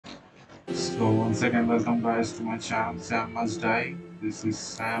So once again, welcome guys to my channel Sam Must Die. This is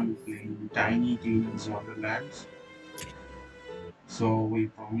Sam playing Tiny Tina's Wonderlands. So we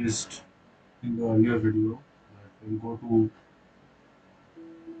promised in the earlier video that we'll go to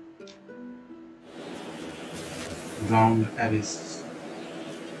ground abyss.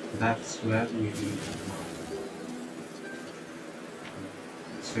 That's where we will go now.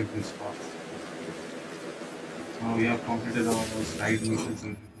 Let's check this path. Now we have completed our side missions as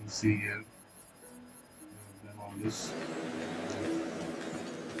you can see here. We have done all this.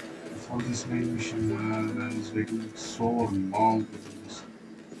 For this main mission, I was waiting so long to do this.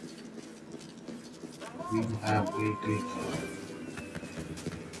 We have waited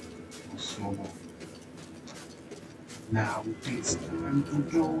for so long. Now it's time to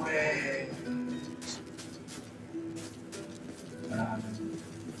do it. Um,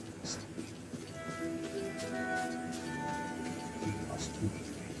 we must do it.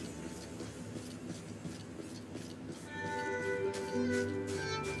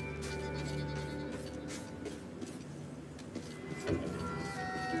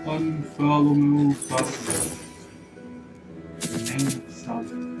 Unfollow me faster. Name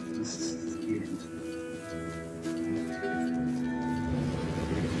something this game.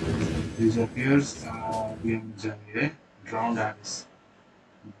 Disappears game जानिए ground एबिस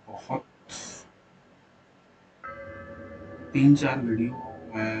बहुत 3-4 video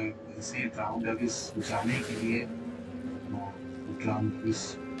मैं इसे ground एबिस जाने के लिए ground एबिस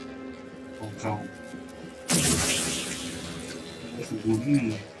पहुंचा हूँ ऐसे बोली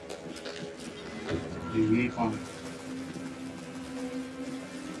नहीं है ये कौन है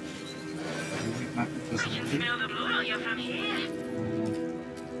इतना कुछ पसंद है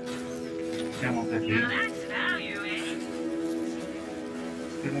क्या मतलब है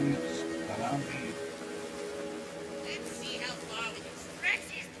pyramids around the Let's see how far we can stretch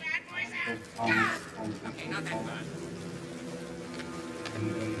these bad boys out. Ain't nothing fun.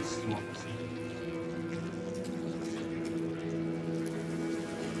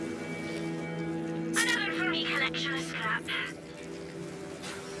 Another for me collection of scrap.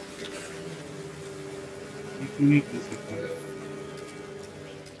 unique this is.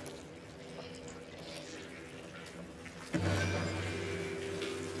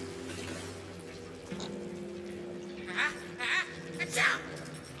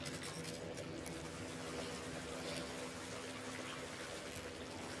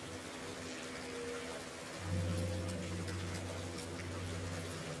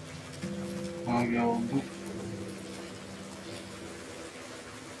 आ गया वो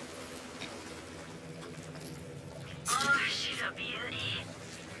Oh, she's a beauty.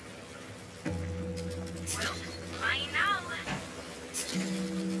 Well, mine now.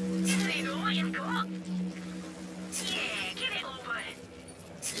 There you go, what you've got. Yeah, give it over.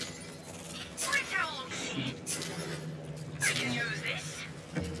 Let's have a look see. I can use this.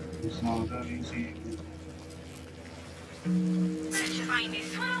 it's not that easy. Where'd you find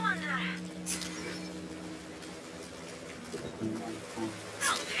this one, I wonder?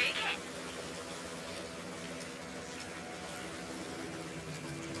 I'll take it.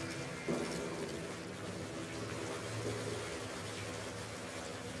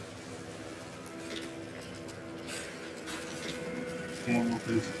 Game of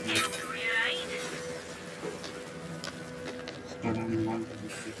this For your ride. suddenly one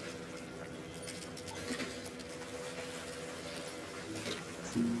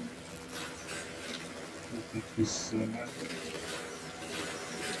this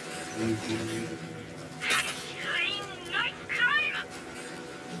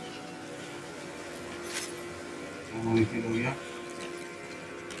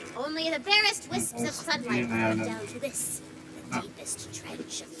Only the barest wisps of sunlight fall down to this, the deepest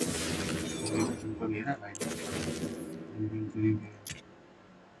trench.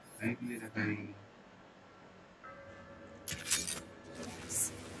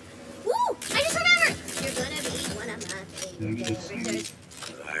 Woo! I just remembered! You're gonna be one of my favorite.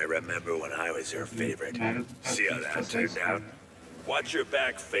 I remember when I was your favorite. See how that turned out? Watch your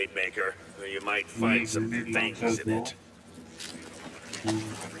back, Fate Maker, or you might find some things in it.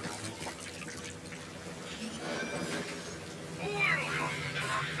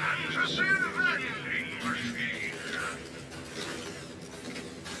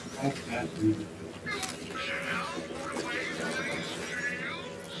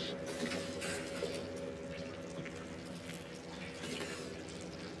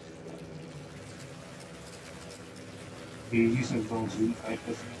 He's a browser. I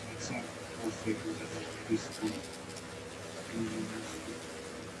personally accept perfect with this school.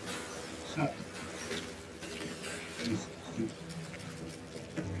 So,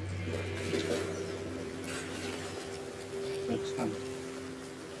 Pakistan.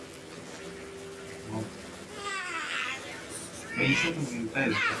 पैसे तो मिलता है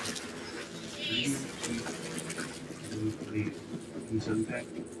चलता है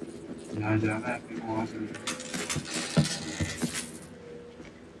जहाँ जाना है फिर वहाँ चलता है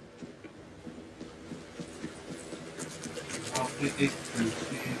आपने एक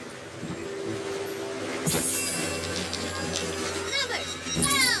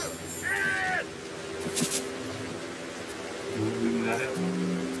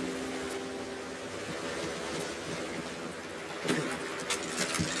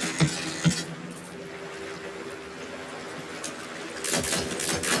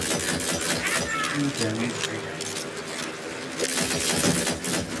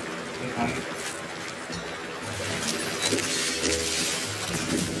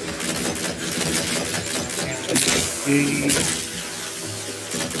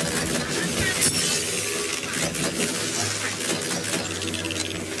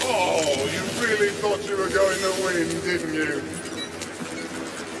Oh, you really thought you were going to win, didn't you?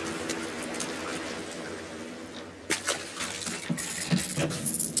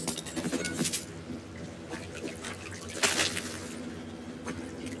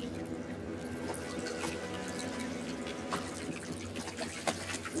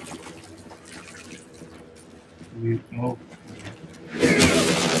 No.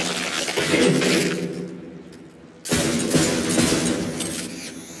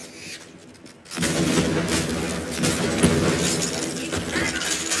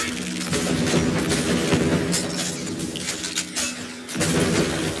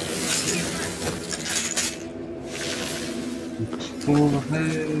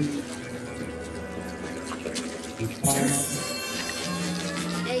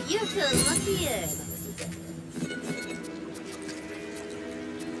 Hey, you feel luckier.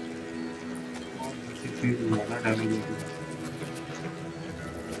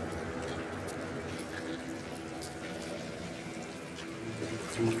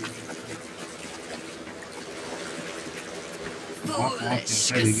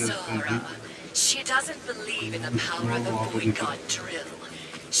 Foolish Kasora. She doesn't believe in the power of the boy god drill.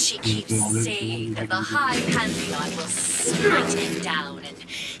 She keeps saying that the High Pantheon will smite him down and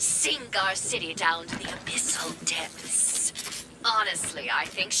sink our city down to the abyssal depths. Honestly, I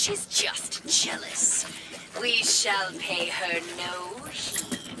think she's just jealous. We shall pay her no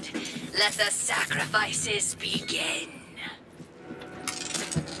heed. Let the sacrifices begin.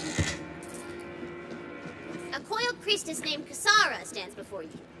 A coiled priestess named Kasara stands before you.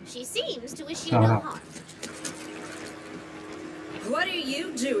 She seems to wish you no harm. What are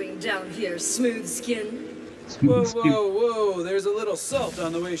you doing down here, smooth skin? Whoa, whoa, whoa, there's a little salt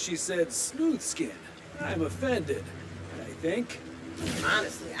on the way she said smooth skin. I'm offended, I think.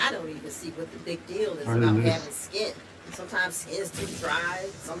 Honestly, I don't even see what the big deal is about having skin. Sometimes skin's too dry,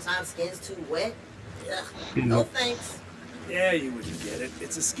 sometimes skin's too wet. Ugh, no thanks. Yeah, you wouldn't get it.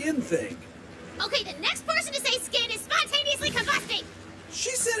 It's a skin thing. Okay, the next person to say skin is spontaneously combusting!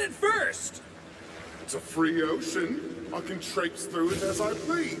 She said it first! It's a free ocean. I can traipse through it as I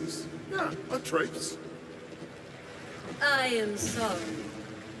please. Yeah, I traipse. I am sorry.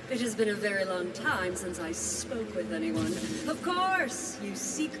 It has been a very long time since I spoke with anyone. Of course, you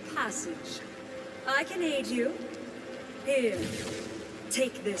seek passage. I can aid you. Here,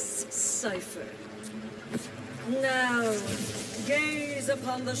 take this cipher. Now, gaze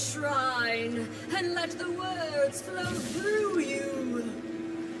upon the shrine and let the words flow through you.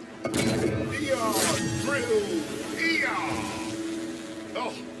 Eeyah! Drill! Eeyah!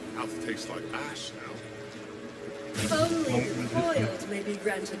 Oh, mouth tastes like ash now. Only the foiled may be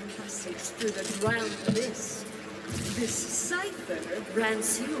granted passage through the drowned abyss. This cipher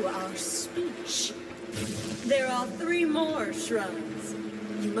grants you our speech. There are 3 more shrines.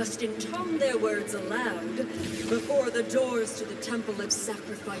 You must intone their words aloud before the doors to the Temple of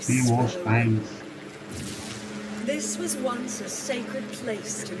Sacrifice swallow. This was once a sacred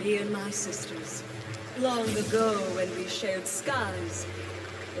place to me and my sisters. Long ago when we shared skies,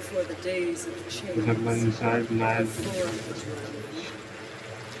 before the days of change, before the drowning.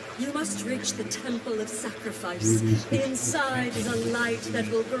 You must reach the Temple of Sacrifice. Inside is a light that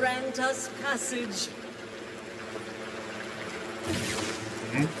will grant us passage.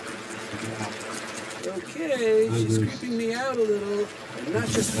 Okay, she's creeping me out a little. And not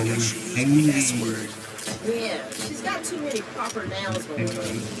just because she used the S word. Yeah, she's got too many proper nouns going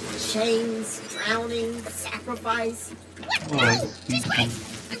on. Chains, drowning, sacrifice. What? No! She's great!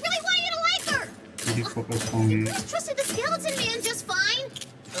 I really want you to like her! You guys trusted the skeleton man just fine.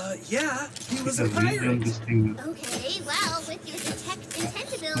 Yeah, he was a pirate. Okay, well, with your detect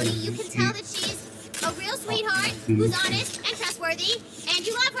intent ability, you can tell that she's a real sweetheart who's honest and trustworthy, and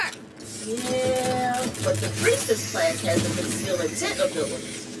you love her. Yeah, but the priestess class has the conceal intent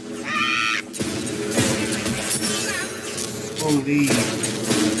ability. Holy.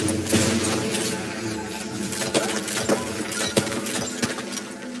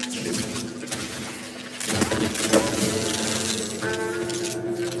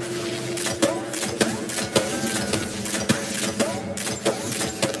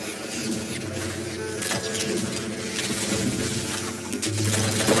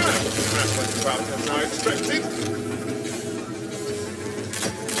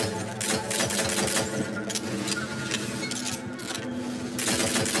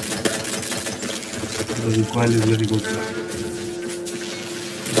 The recoil is very good.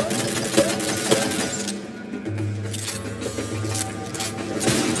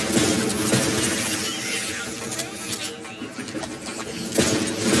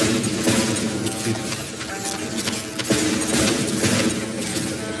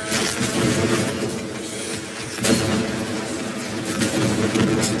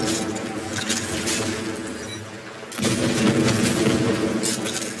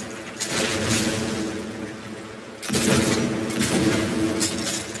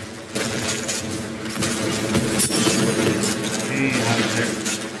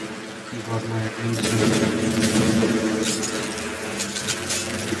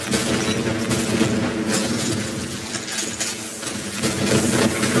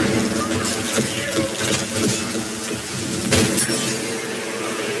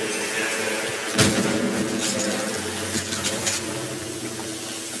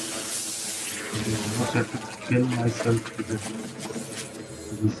 I have to kill myself to this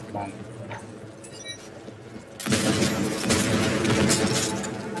guy.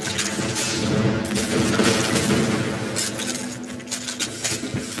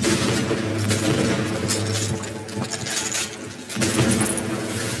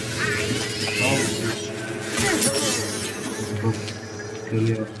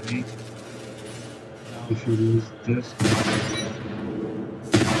 Failure of me. If you lose this.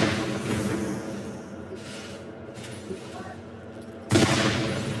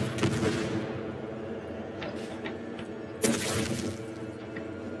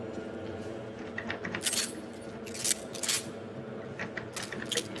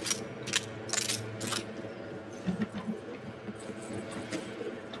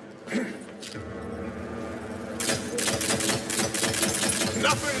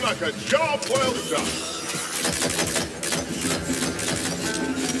 Nothing like a job well done.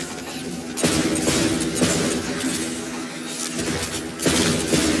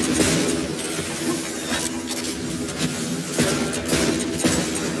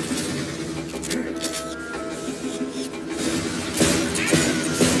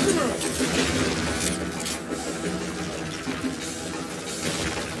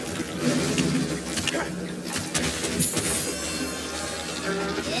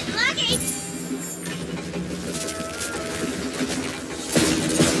 Get lucky.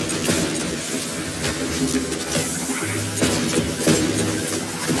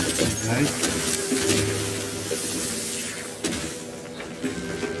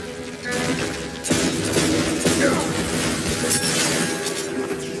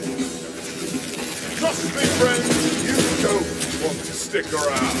 Trust me, friend, you don't want to stick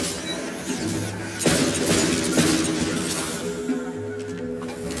around.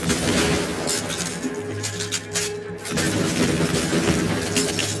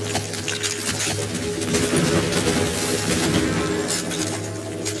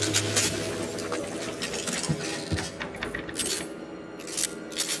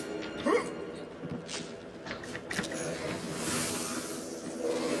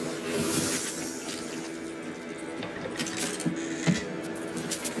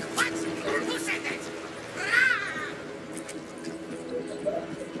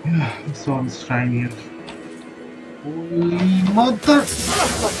 This one's trying here. Holy mother!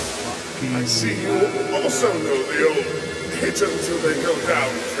 I see you also know the old hit them till they go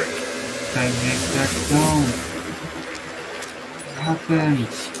down trick. I make that down. What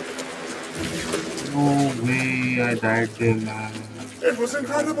happened? No way, I died there, man. It was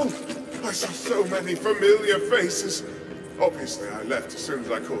incredible. I saw so many familiar faces. Obviously, I left as soon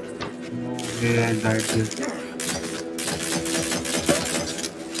as I could. No way, I died there.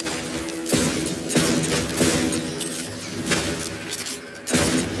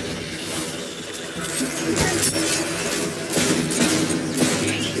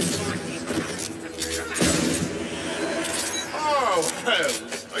 Oh,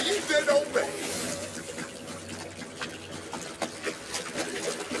 hells. Are you dead already?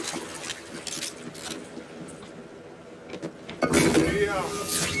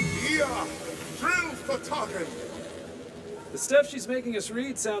 Yeah, drill for talking. The stuff she's making us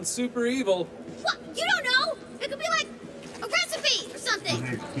read sounds super evil. What? You don't know? It could be like a recipe or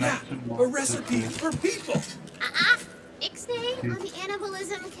something. Yeah, a recipe for people. Ixnay on the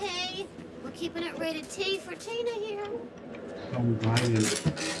animalism, K. We're keeping it rated T for Tina here.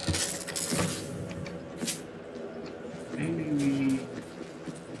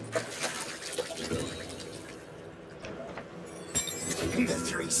 The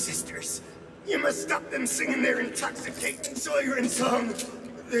Three Sisters. You must stop them singing their intoxicating siren song.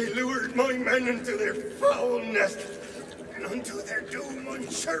 They lured my men into their foul nest, and unto their doom I'm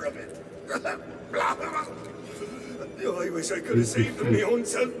sure of it. I wish I could have saved them my own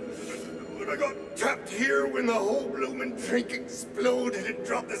self, but I got trapped here when the whole bloomin' drink exploded and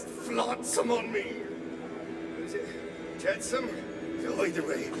dropped this flotsam on me. Jetsam? Either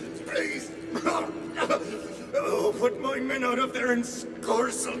way, please. Oh, put my men out of their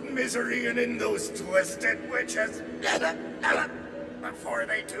encorsed misery and in those twisted witches before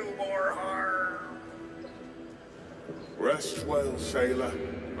they do more harm. Rest well, sailor.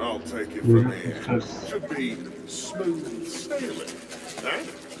 I'll take it from here. Should be smooth sailing. Huh?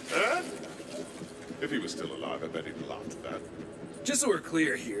 Huh? If he was still alive, I bet he'd laugh at that. Just so we're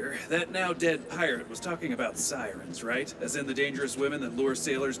clear here, that now dead pirate was talking about sirens, right? As in the dangerous women that lure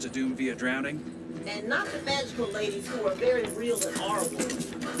sailors to doom via drowning? And not the magical ladies who are very real and horrible.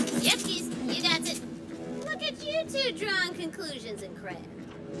 Yepkies, you got it. Look at you two drawing conclusions and crap.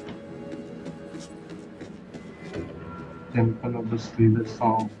 Temple of the Sleeper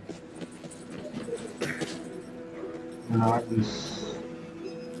Song. Where are these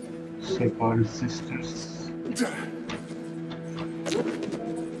separate sisters?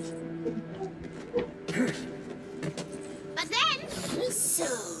 But then... So,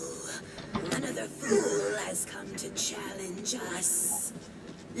 another fool has come to challenge us.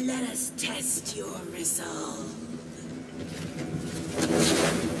 Let us test your resolve.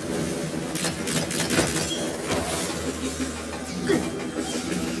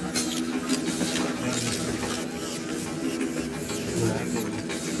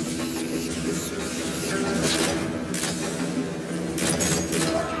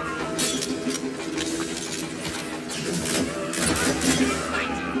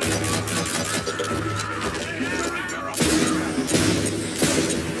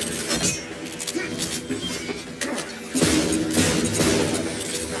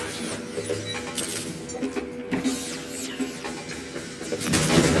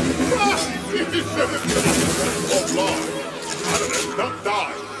 Oh, Lord! How did it not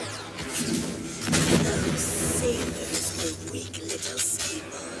die? Those sailors were weak little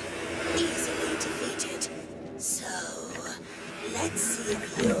people, easily defeated. So, let's see if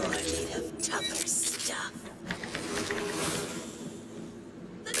you're made of tougher stuff.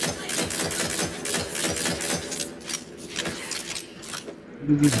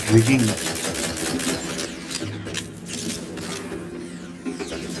 This is rigging.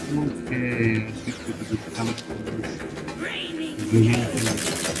 Okay,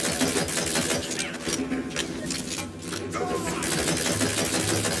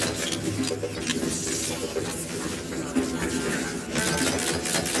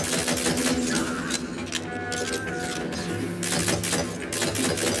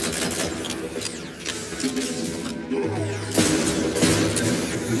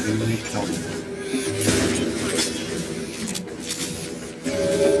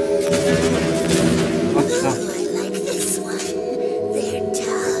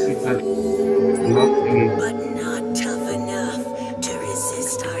 But not tough enough to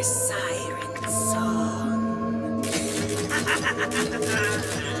resist our siren song.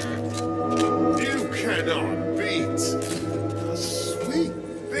 You cannot beat a sweet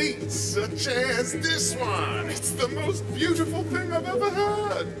beat such as this one. It's the most beautiful thing I've ever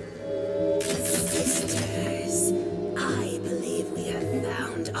heard. Sisters, I believe we have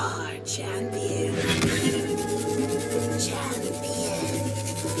found our champion. Champion,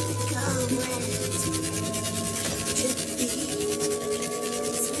 correct. Defeat,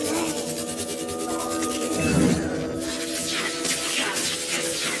 slay.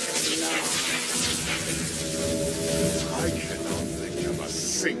 I cannot think of a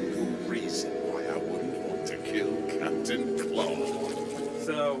single reason why I wouldn't want to kill Captain Claw.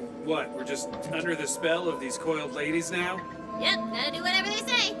 So, what, we're just under the spell of these coiled ladies now? Yep, gotta do whatever they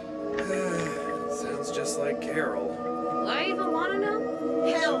say. Sounds just like Carol. Why even wanna know?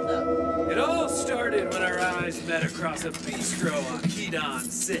 Hell no. It all started when our eyes met across a bistro on Hedon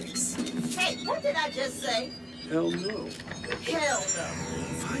 6. Hey, what did I just say? Hell no. Hell no.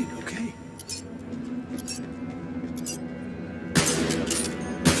 Fine, okay.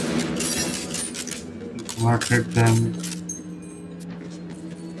 murdered them.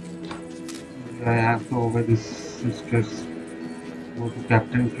 I have to obey these sisters. Go to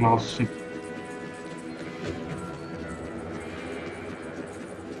Captain Claw's ship.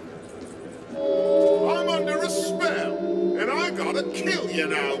 I'm under a spell, and I gotta kill you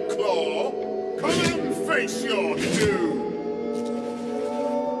now, Claw. Come out and face your doom.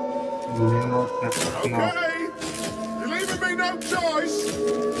 Okay, you're leaving me no choice.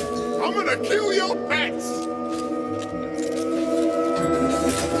 I'm gonna kill your pets.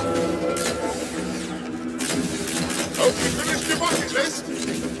 Hope you finished your bucket list.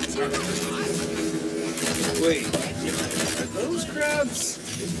 Wait, are those crabs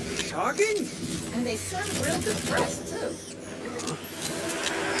talking? And they sound real depressed, too.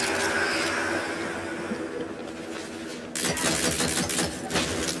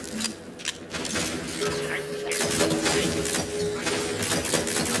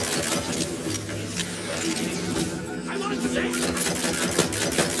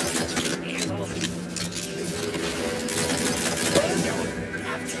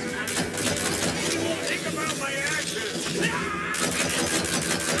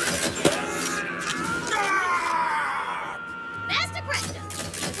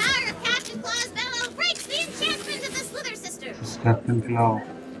 Captain Claw.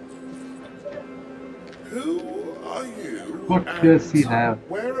 Who are you? What does he have?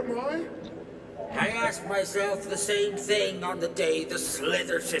 Where am I? I asked myself the same thing on the day the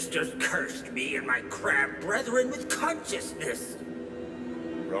Slither sisters cursed me and my crab brethren with consciousness.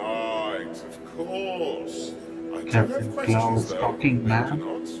 Right, of course. I do Captain have Claw questions, is though. talking, man.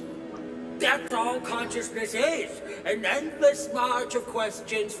 That's all consciousness is. An endless march of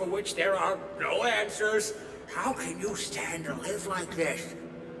questions for which there are no answers. How can you stand to live like this?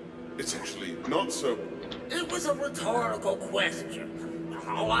 It's actually not so... It was a rhetorical question.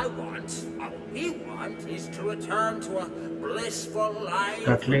 All I want, all we want, is to return to a blissful life,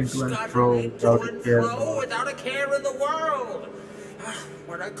 Scuttling to and fro without a care. Without a care in the world.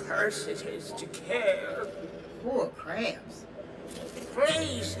 What a curse it is to care. Poor crabs.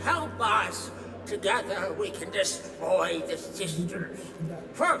 Please help us. Together we can destroy the sisters.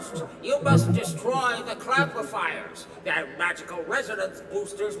 First, you must destroy the clarifiers, their magical resonance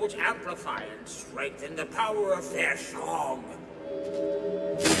boosters which amplify and strengthen the power of their song.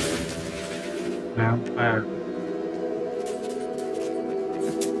 Vampire.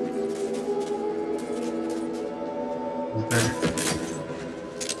 Is that it?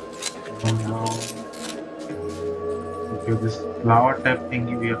 Oh no. Okay, this flower type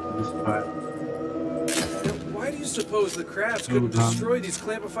thingy we have to destroy. Why do you suppose the crabs couldn't destroy these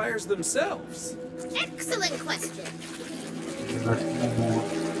clarifiers themselves? Excellent question. Let's move more.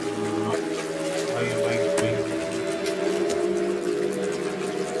 Why am I going?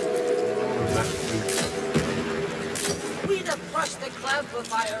 We'd have crushed the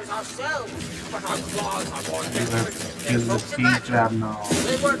clarifiers ourselves, but our claws are more desperate than folks imagine.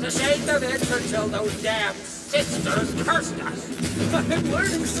 We weren't ashamed of it until those damn sisters cursed us. I'm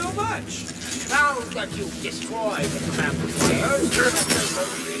learning so much. Now that you've destroyed the clarifiers, and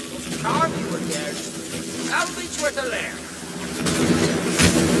those angels charm you again, I'll meet you at the lair.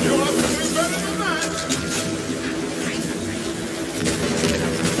 You have to do better than that.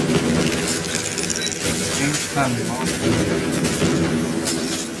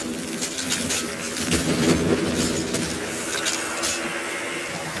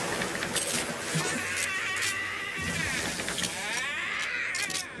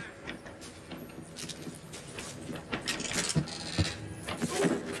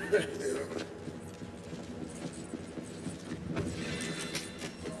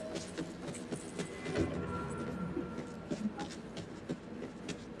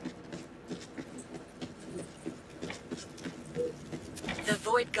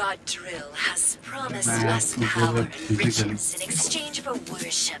 God Drill has promised us power and riches in exchange for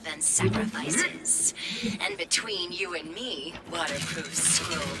worship and sacrifices. And between you and me, waterproof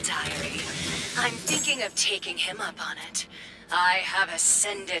scroll diary, I'm thinking of taking him up on it. I have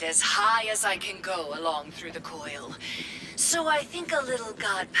ascended as high as I can go along through the coil. So I think a little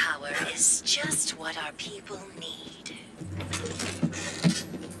god power is just what our people need.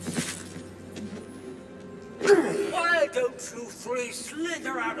 Why don't you three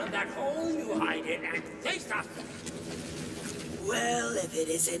slither out of that hole you hide in and face us? Well, if it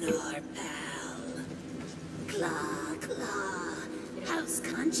isn't our pal. Claw, Claw. How's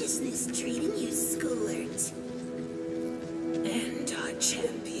consciousness treating you, Squirt? And our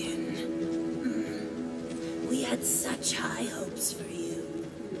champion. We had such high hopes for you.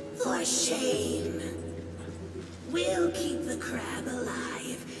 For shame. We'll keep the crab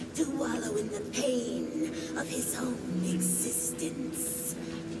alive to wallow in the pain of his own existence.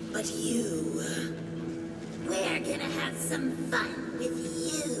 But you, we're gonna have some fun with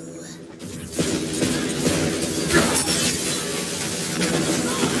you.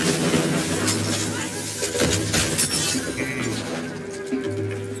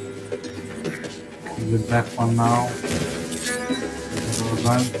 Get back for now.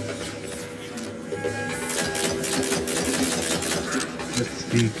 Run. Let's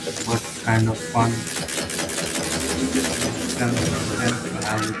see what kind of fun can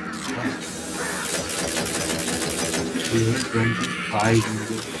have it. 25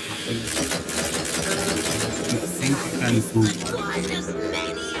 minutes. I think you can do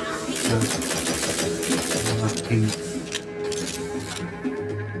nothing.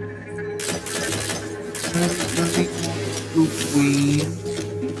 To win.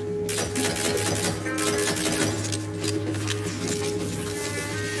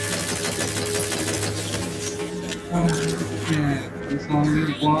 There's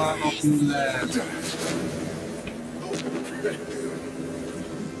only one of you left.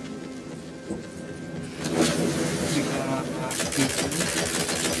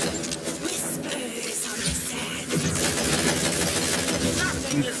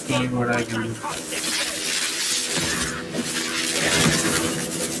 Let's see what I can do.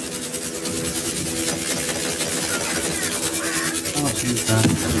 Oh, she's done.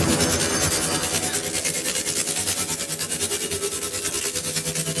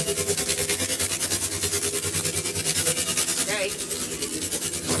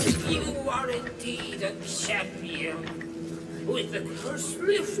 You are indeed a champion. With the curse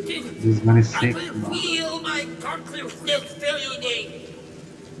lifted, This gun is I sick. will feel my consciousness fading.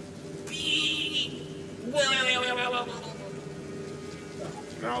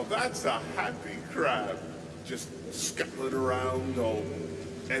 Now that's a happy crab. Just scattered around all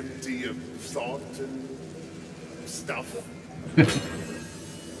empty of thought and stuff.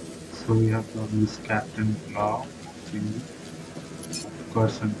 So we have to use Captain Claw,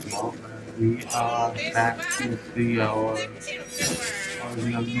 Person Claw, and we are back to 3 hours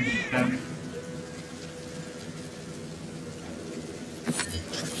original mission.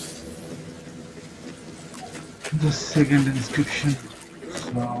 The second inscription.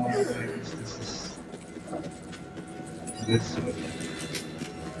 So I guess this is this way.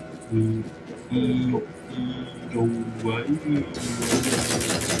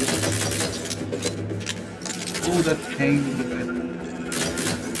 Oh, that thing in the middle.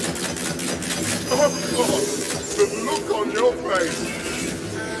 Oh God, the look on your face.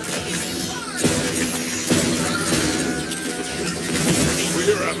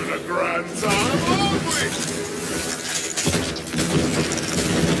 We're having a grand time, aren't we?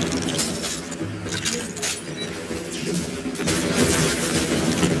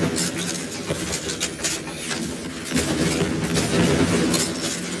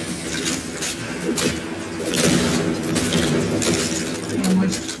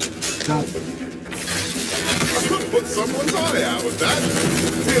 Put someone's eye out with that.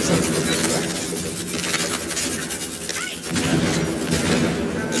 Here's a...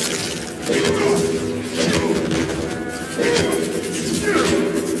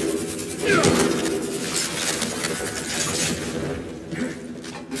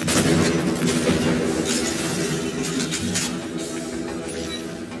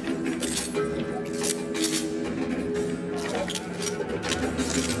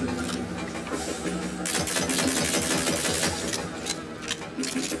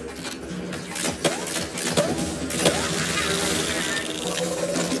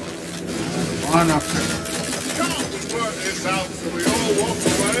 One after. Come on, work this out so we all walk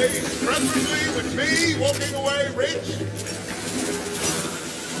away. Preferably with me walking away rich.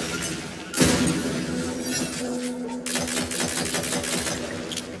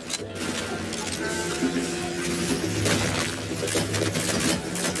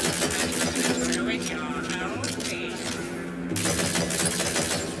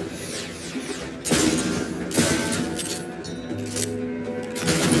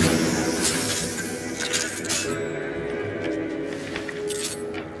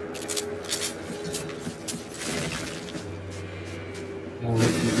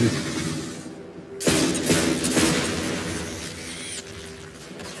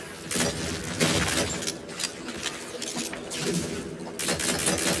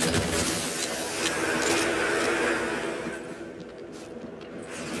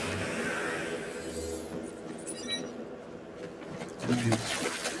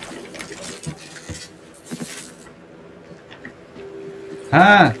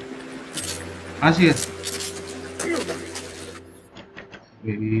 हाँ, Asia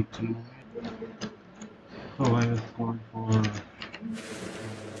Wait. Oh, I have gone for.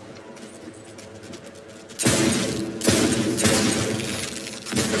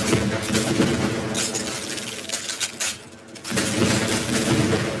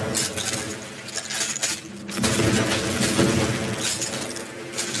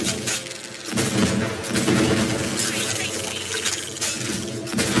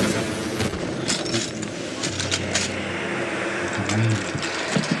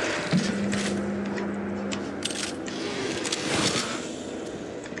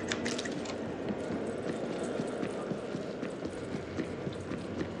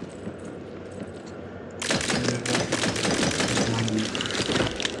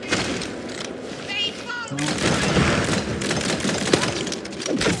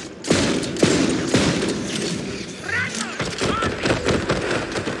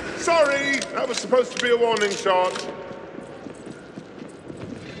 Sorry, that was supposed to be a warning shot.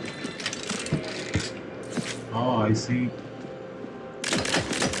 Oh, I see.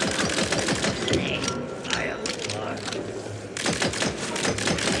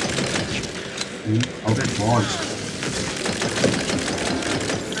 How that was.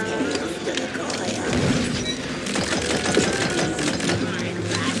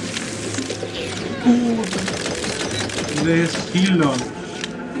 There's heal on.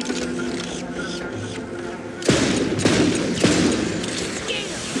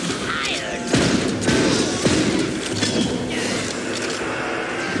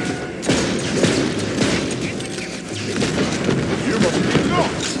 You must be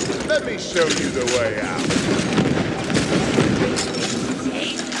lost. Let me show you the way out.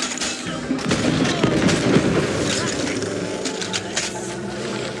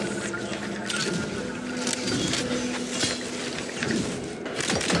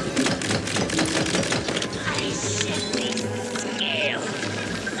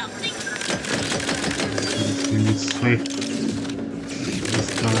 Really swift. This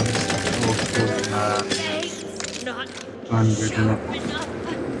time, Not can't get enough.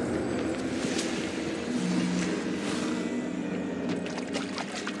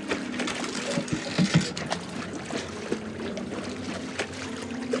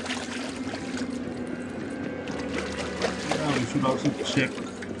 Yeah, we should also check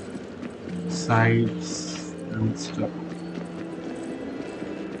sides and stuff.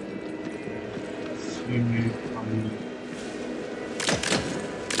 Swimming from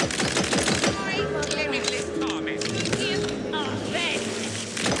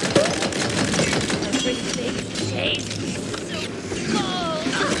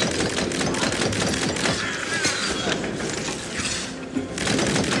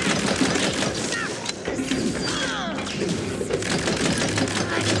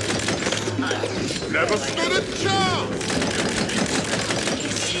Never stood a chance.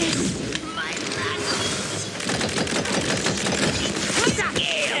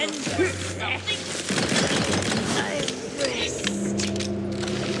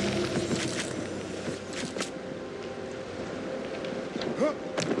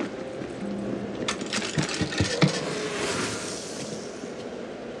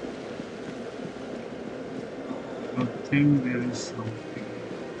 I think there is something.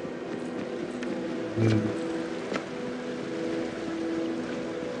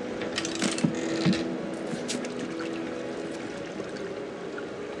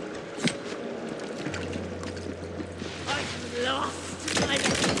 lost my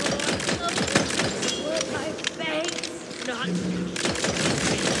were my face not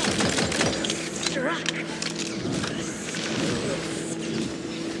struck.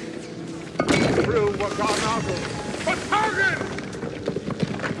 Thrill was on novel. But target!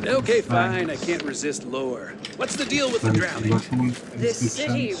 Okay, fine. I can't resist lore. What's the deal with the drowning? This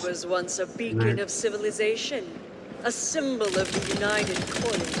city was once a beacon of civilization, a symbol of the united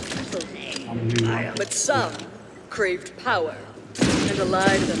coiled people. But some craved power and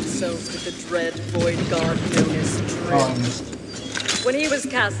allied themselves with the dread void god known as Drill. When he was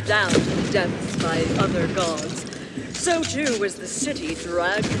cast down to the depths by other gods, so too was the city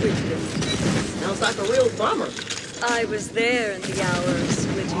dragged with him. Sounds like a real bummer. I was there in the hour of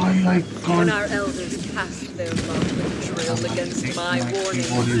splitting, when our elders cast their love and drill against my warning.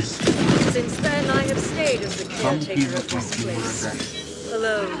 Since then, I have stayed as the caretaker of this place,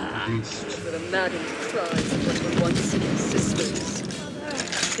 alone, with a maddened cries of what were once sisters.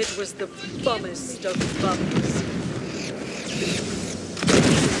 It was the bummest of bums.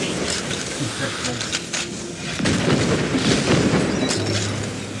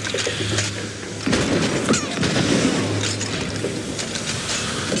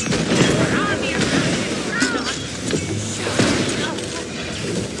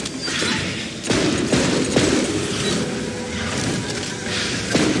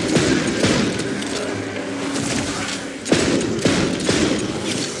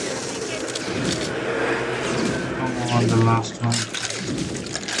 last one.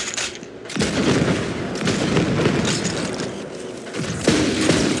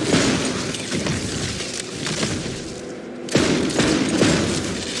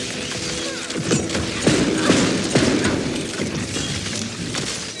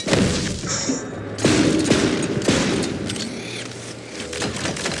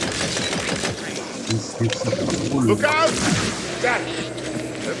 Look out! Dad!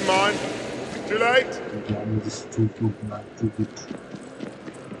 Never mind. Too late. Damn, this is too good, man. Too good.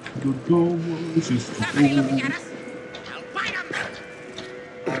 The doors is too good.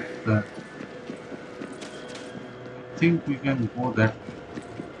 That. I think we can go that way.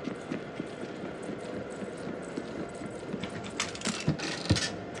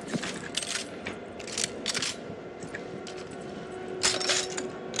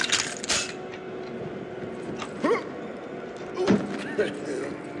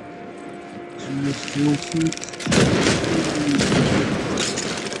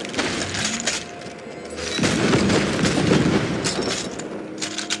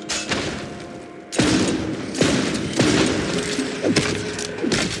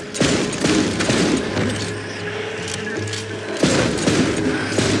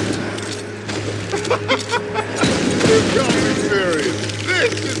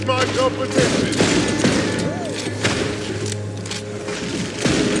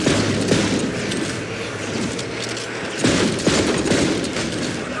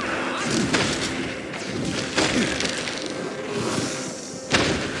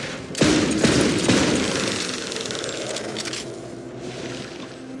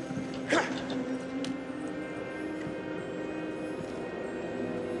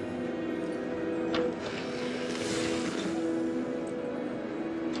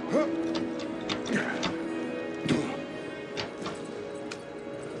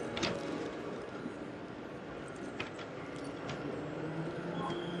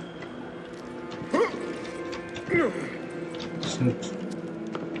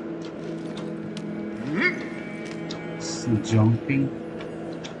 Jumping.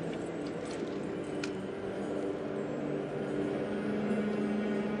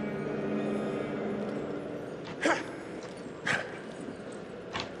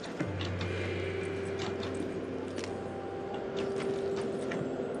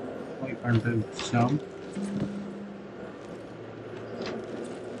 Why can't I jump?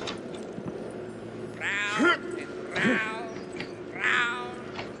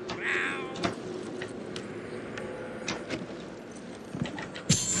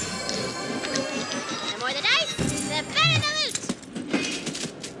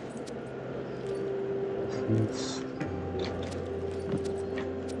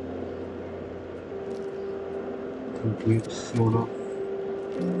 Sort of.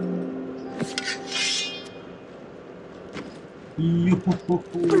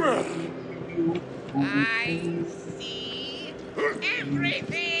 I see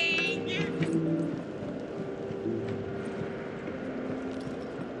everything.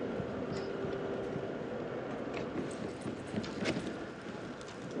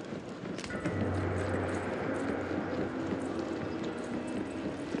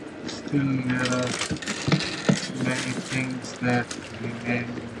 Still there are many things that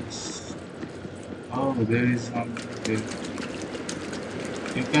remains. Oh, there is one there.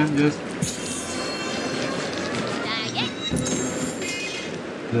 You can just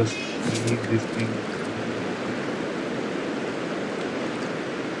leave this thing.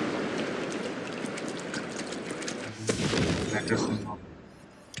 Let us know.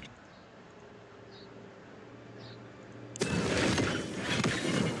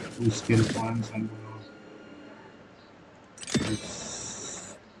 Two skill points and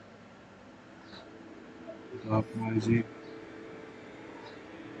dark magic.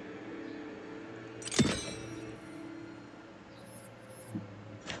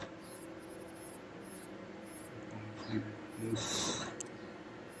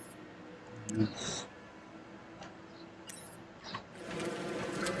 Yes.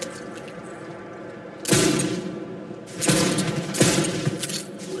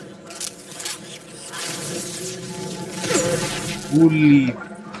 Holy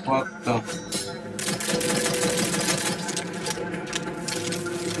what the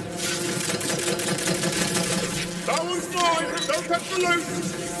that one's mine! Don't touch the loot!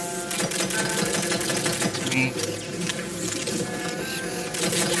 me.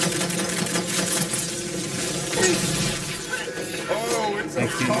 Oh, it's a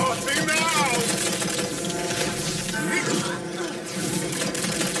party now!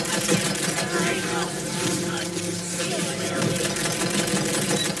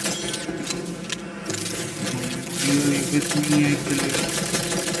 Really with me actually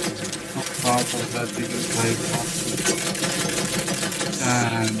a part of that video right now.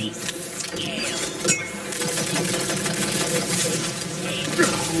 And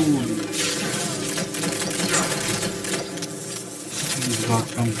he's got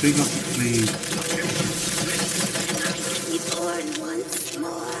some bigger play.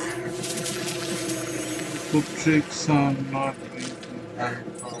 Good tricks are not going to have a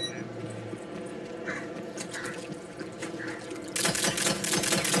problem.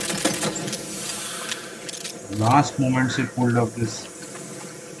 Last moment she pulled up this.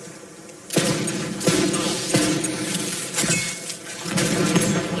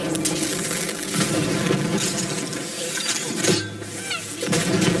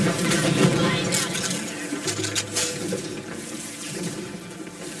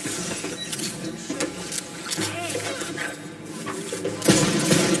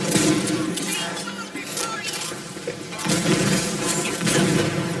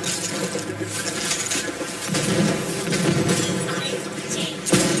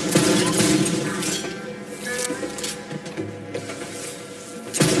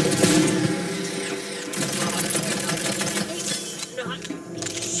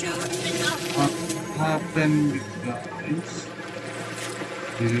 Happened, guys?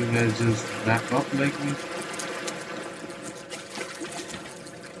 Did you guys just back up like me?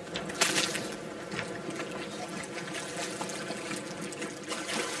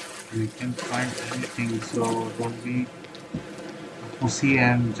 You can find anything, so don't be a pussy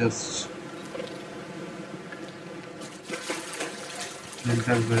and just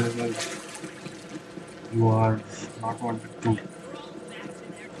enter wherever you are not wanted to.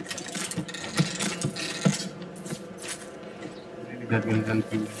 That will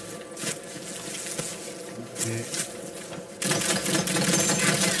help you. Okay.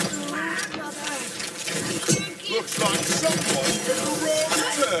 Looks like someone took a wrong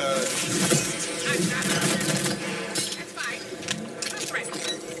turn. That's fine. That's right.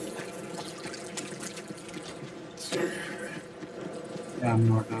 Yeah, I'm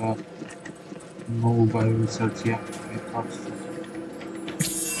not a mobile research. Yeah, I thought so.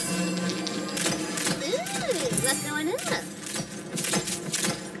 Ooh, what's going on?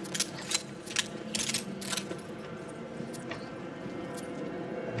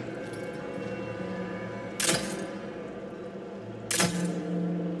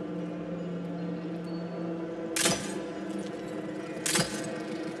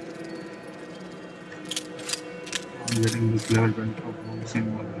 I'm getting this level 24 bonus in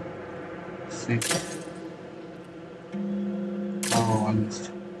 6. Oh, I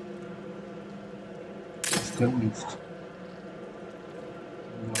missed. Still missed.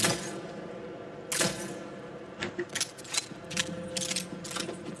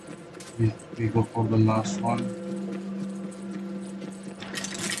 We go for the last one.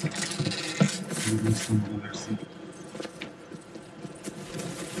 Let's see.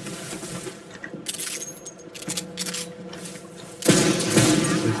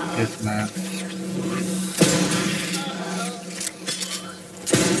 Yes, man.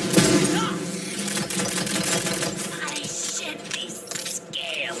 I shed these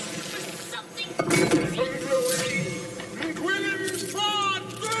scales for something.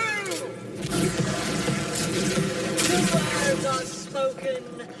 The words are spoken,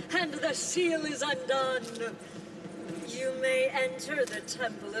 and the seal is undone. You may enter the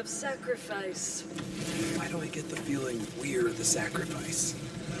Temple of Sacrifice. Why do I get the feeling we're the sacrifice?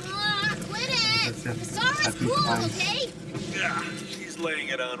 Quit it! Sara's cool, okay? Yeah, she's laying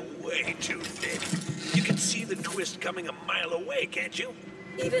it on way too thick. You can see the twist coming a mile away, can't you?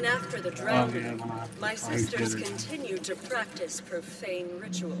 Even after the drowning, my sisters continue to practice profane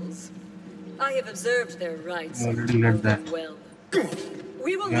rituals. I have observed their rites and know them well.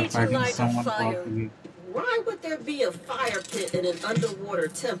 We will need to light a fire. Why would there be a fire pit in an underwater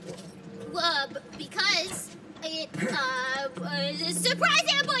temple? Because it, surprise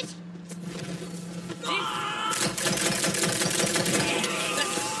ambush!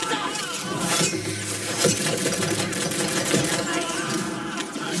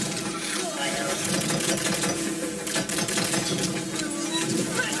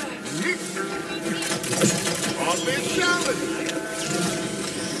 Hardly a challenge.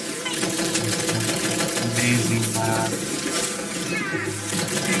 Amazing, man.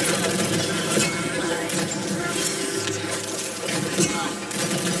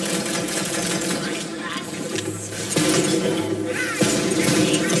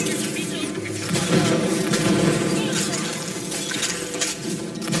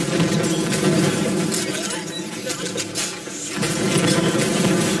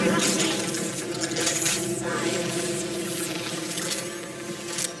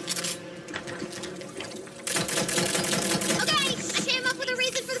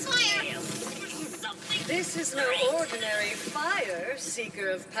 seeker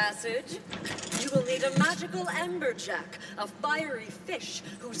of passage. You will need a magical amberjack, a fiery fish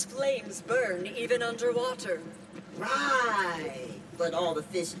whose flames burn even underwater. Right. But all the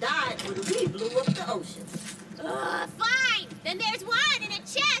fish died when we blew up the ocean. Fine. Then there's one in a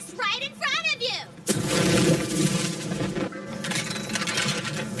chest right in front of you.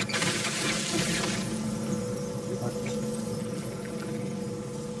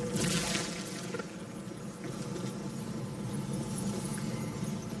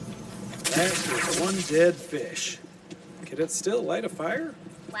 That was one dead fish. Could it still light a fire?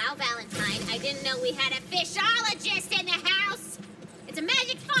 Wow, Valentine, I didn't know we had a fishologist in the house. It's a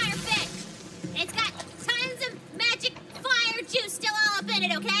magic fire fish. It's got tons of magic fire juice still all up in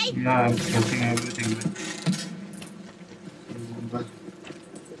it, okay? Yeah, I'm touching everything. But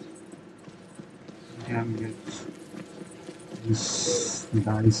I can get this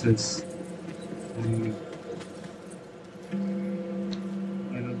dices.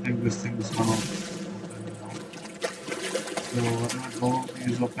 I don't think this thing is gonna open now. So whatever door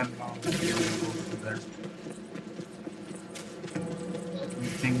is open now, we will go to that. We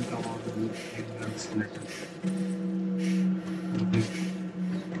think about everything else later. Okay.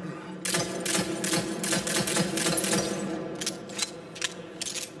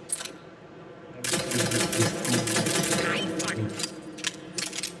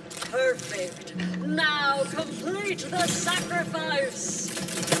 Perfect. Now complete the sacrifice.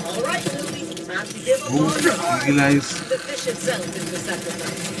 All right, newbies, time to give up Oh, on your heart. realize. The fish itself is the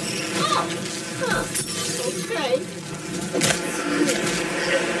sacrifice. Oh, huh. Okay.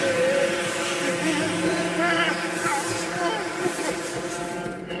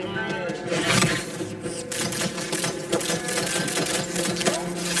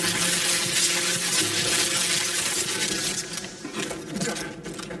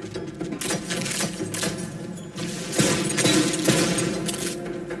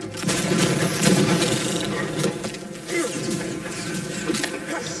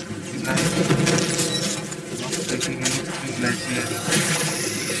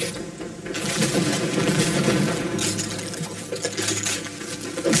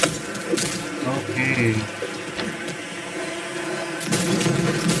 Okay.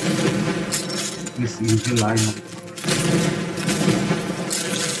 This is the lineup.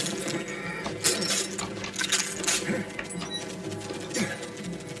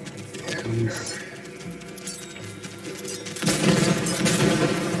 Yes.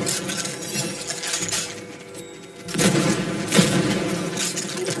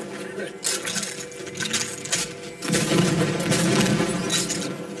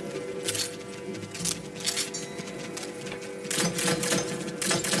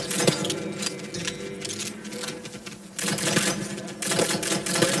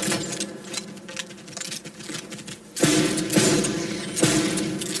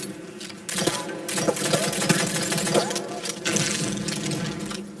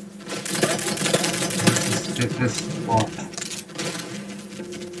 Take this spot.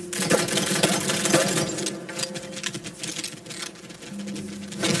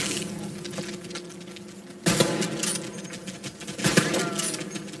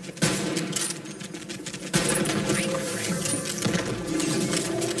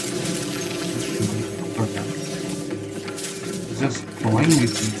 Just going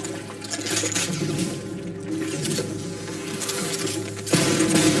with me.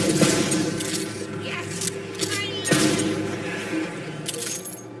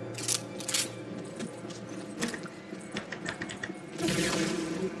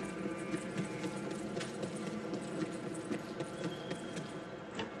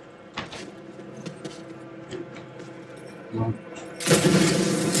 What?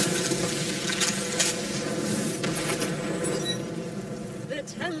 The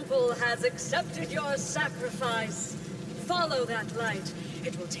temple has accepted your sacrifice. Follow that light.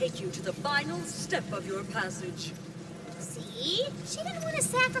 It will take you to the final step of your passage. See? She didn't want to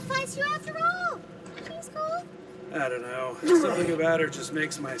sacrifice you after all. She's cool. I don't know. Something about her just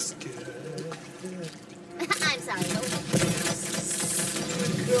makes my skin I'm sorry.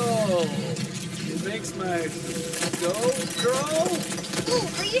 go. It makes my go grow. Ooh,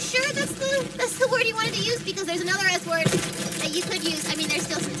 are you sure that's the word you wanted to use? Because there's another S word that you could use. I mean, there's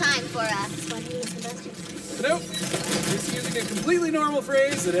still some time for spontaneous combustion. Nope. Just using a completely normal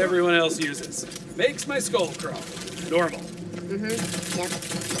phrase that everyone else uses. Makes my skull crawl. Normal. Mm-hmm. Yep.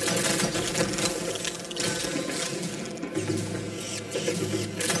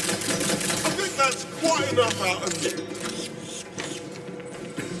 I think that's quite enough out of you.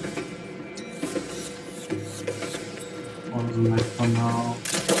 What is left for now?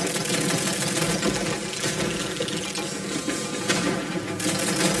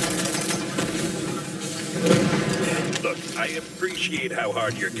 I appreciate how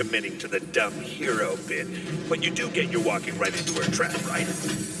hard you're committing to the dumb hero bit, but you do get you're walking right into her trap, right?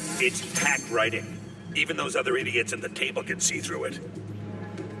 It's hack writing. Even those other idiots at the table can see through it.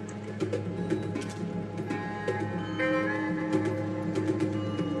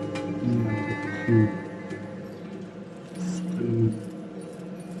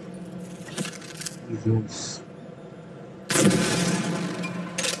 Results.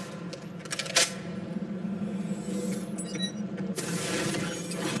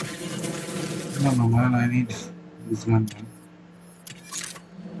 No, man, I need this one.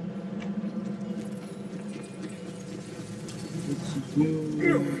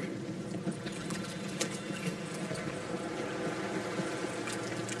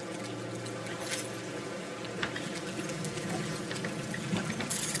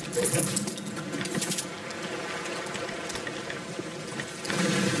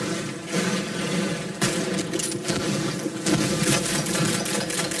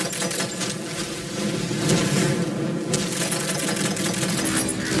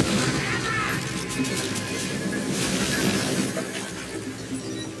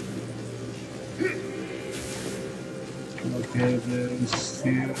 Okay, there's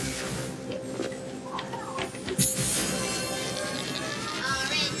here.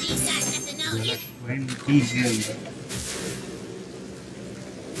 Already got nothing on you. 20 here.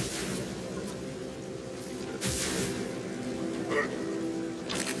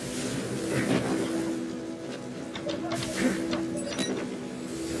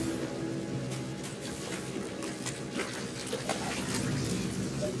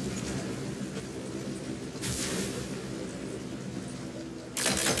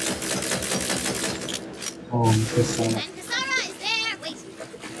 This one. And Kasara is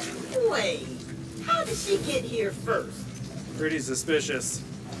there. Wait, how did she get here first? Pretty suspicious.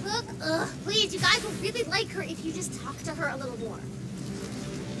 Look, please, you guys will really like her if you just talk to her a little more.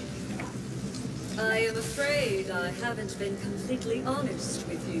 I am afraid I haven't been completely honest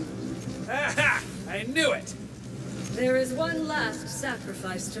with you. Ha! I knew it! There is one last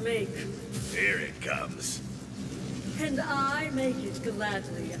sacrifice to make. Here it comes. And I make it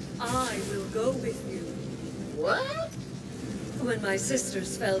gladly. I will go with you. What? When my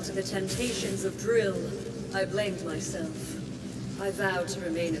sisters fell to the temptations of drill, I blamed myself. I vowed to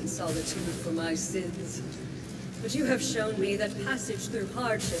remain in solitude for my sins. But you have shown me that passage through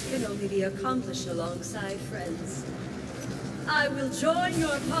hardship can only be accomplished alongside friends. I will join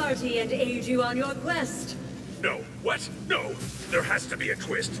your party and aid you on your quest. No, what? No, there has to be a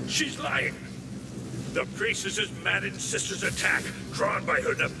twist. She's lying. The priestess's managed sister's attack, drawn by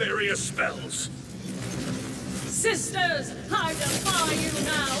her nefarious spells. Sisters, I defy you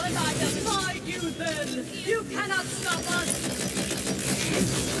now, and I defy you then. You cannot stop us.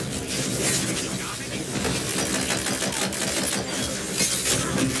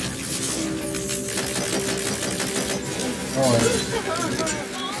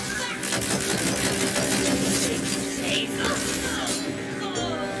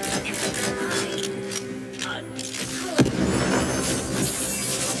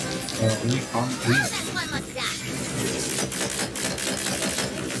 We can't reach. This one must die.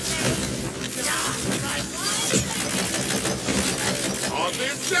 Hardly a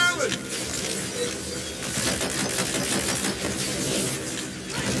challenge.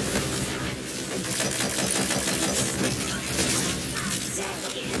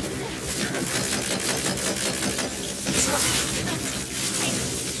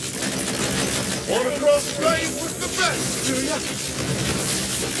 Want to cross blade with the best, do ya?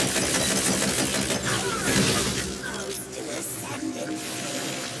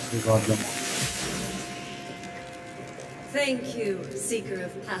 We got them. Thank you, Seeker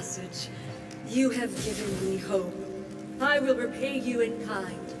of Passage. You have given me hope. I will repay you in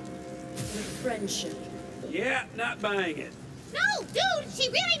kind. With friendship. Yeah, not buying it. No, dude, she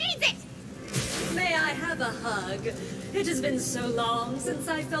really means it. May I have a hug? It has been so long since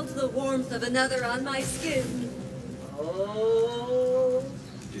I felt the warmth of another on my skin. Oh,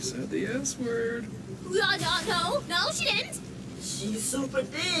 You said the S word. No, she didn't. she super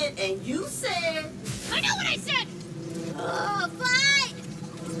did, and you said... I know what I said. Oh, fine.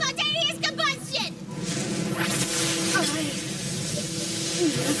 Spontaneous combustion.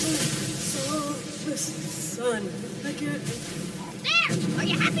 So the sun again. There. Are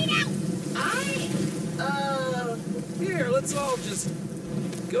you happy now? Here, let's all just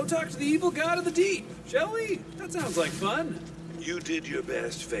go talk to the evil god of the deep, shall we? That sounds like fun. You did your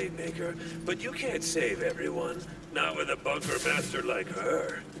best, Fate Maker, but you can't save everyone. Not with a bunker master like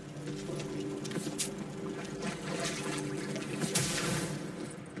her.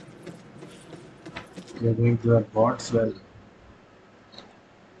 We are going to our bots well.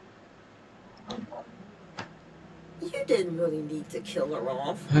 really need to kill her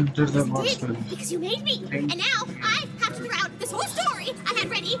off. Enter the Yes, box. I did, because you made me. And now I have to throw out this whole story I had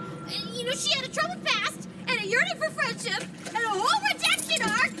ready. You know, she had a troubled past, and a yearning for friendship, and a whole redemption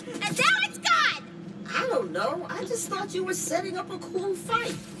arc, and now it's gone. I don't know. I just thought you were setting up a cool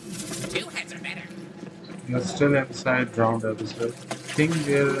fight. Two heads are better. You're still inside round episode. I think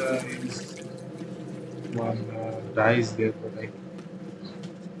there is one dice there, but like,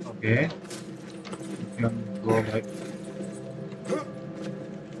 okay, you can go like.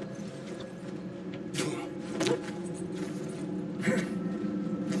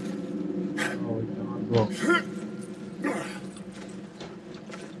 Oh, we cannot go.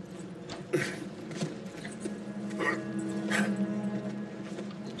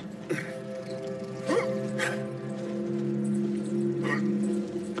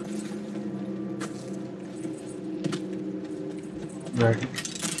 Right.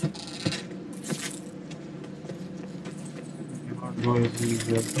 You cannot go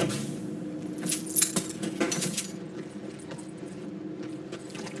everywhere.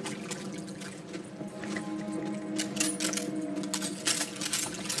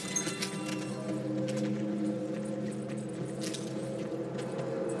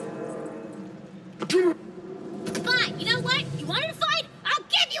 Fine, you know what? You wanted a fight? I'll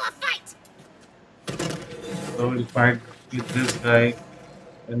give you a fight. So we'll fight with this guy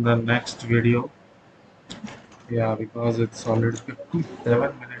in the next video. Yeah, because it's already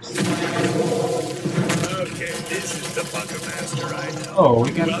 57 minutes. Okay, this is the Bunker Master I know. Oh,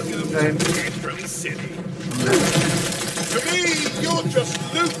 we can Welcome to Antrim City. To me, you're just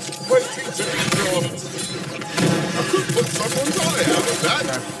loot waiting to be dropped. I could put someone's eye out of that.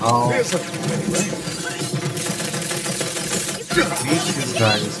 Oh, Here's a beat these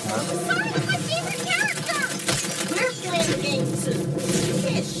guys, man. Sorry, my favorite character. We're playing the game too. You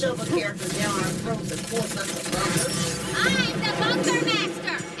can't shove a character down our throats and force us to bunker. I'm the bunker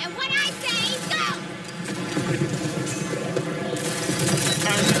master, and when I say go,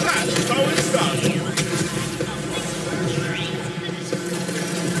 And that's how it's done.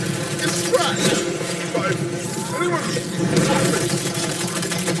 Distract! Like, anyone...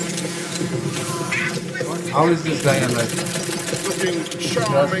 How is this guy alive? Looking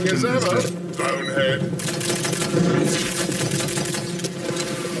charming as ever, bonehead.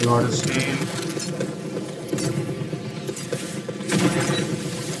 Lord of Steel.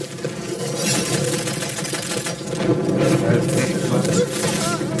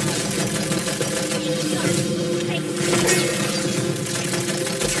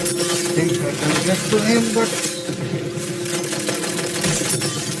 I think I can get to him, but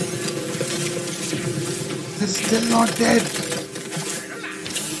he's still not dead.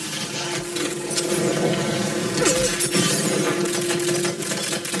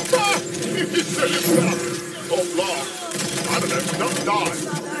 Or block. I don't know, not die.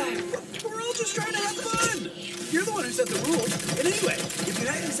 We're all just trying to have fun. You're the one who set the rules. And anyway, if you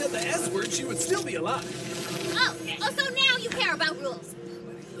hadn't said the S word, she would still be alive. oh, so now you care about rules.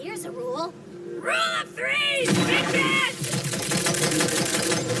 Here's a rule. Rule of threes, bitches!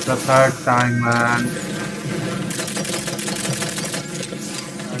 It's the third time, man.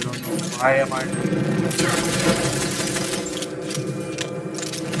 I don't know why am I doing this.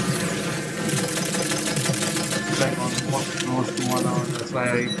 It's like almost close to 1 hour. That's why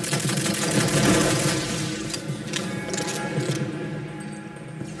I.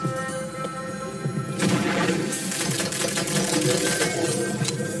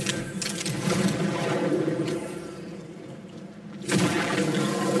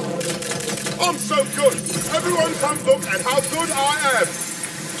 I'm so good. Everyone come look at how good I am.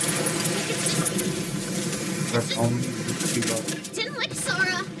 That's how many books you got. Didn't like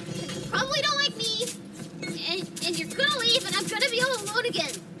Sora. Probably don't like me. And you're gonna leave, and I'm gonna be all alone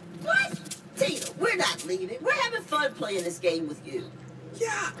again. What? Tina, we're not leaving. We're having fun playing this game with you.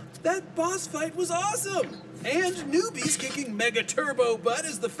 Yeah, that boss fight was awesome. And Newbie's kicking Mega Turbo butt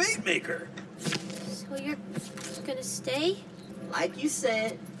as the Fate Maker. So you're gonna stay? Like you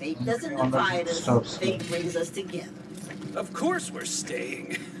said, fate doesn't On the divide us. stops. Fate brings us together. Of course we're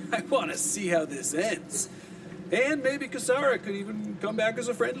staying. I want to see how this ends. And maybe Kasara could even come back as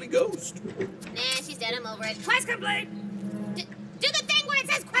a friendly ghost. Nah, she's dead. I'm over it. Quest complete! Do the thing where it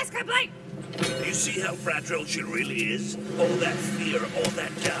says quest complete! You see how fragile she really is? All that fear, all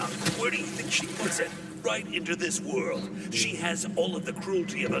that doubt. Where do you think she puts it? Right into this world. She has all of the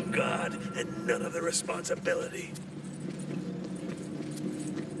cruelty of a god and none of the responsibility.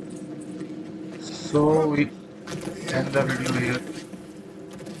 So we end the video here.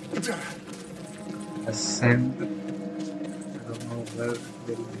 Ascend. I don't know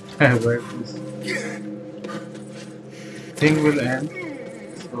where it is. thing will end.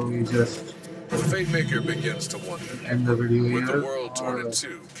 So we just The Fatemaker begins to wonder. end the video With here. the world torn in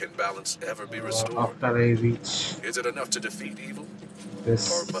two, can balance ever be restored? After I reach Is it enough to defeat evil? this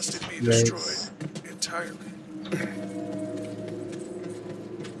Or must it be place. destroyed entirely?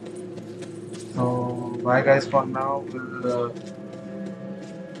 So bye guys for now. We'll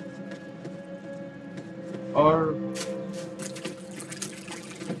or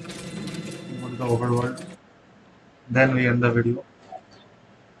go to the overworld. Then we end the video.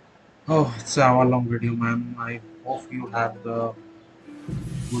 Oh, it's an hour-long video, man. I hope you have the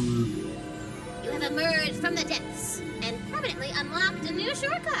full. You have emerged from the depths and permanently unlocked a new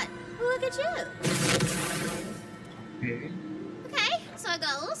shortcut. Look at you. Okay. Okay, so I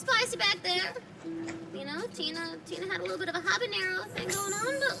got a little spicy back there. You know, Tina had a little bit of a habanero thing going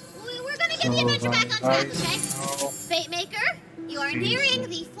on, but we're gonna get the adventure back on track, okay? Fatemaker, you are nearing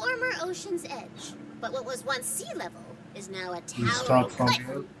the former ocean's edge, but what was once sea level is now a We towering start from cliff.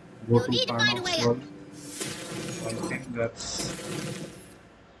 here. Go You'll to need to find a way up. World. I think that's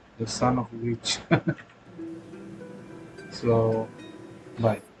the son of a witch. So,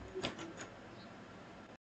 bye.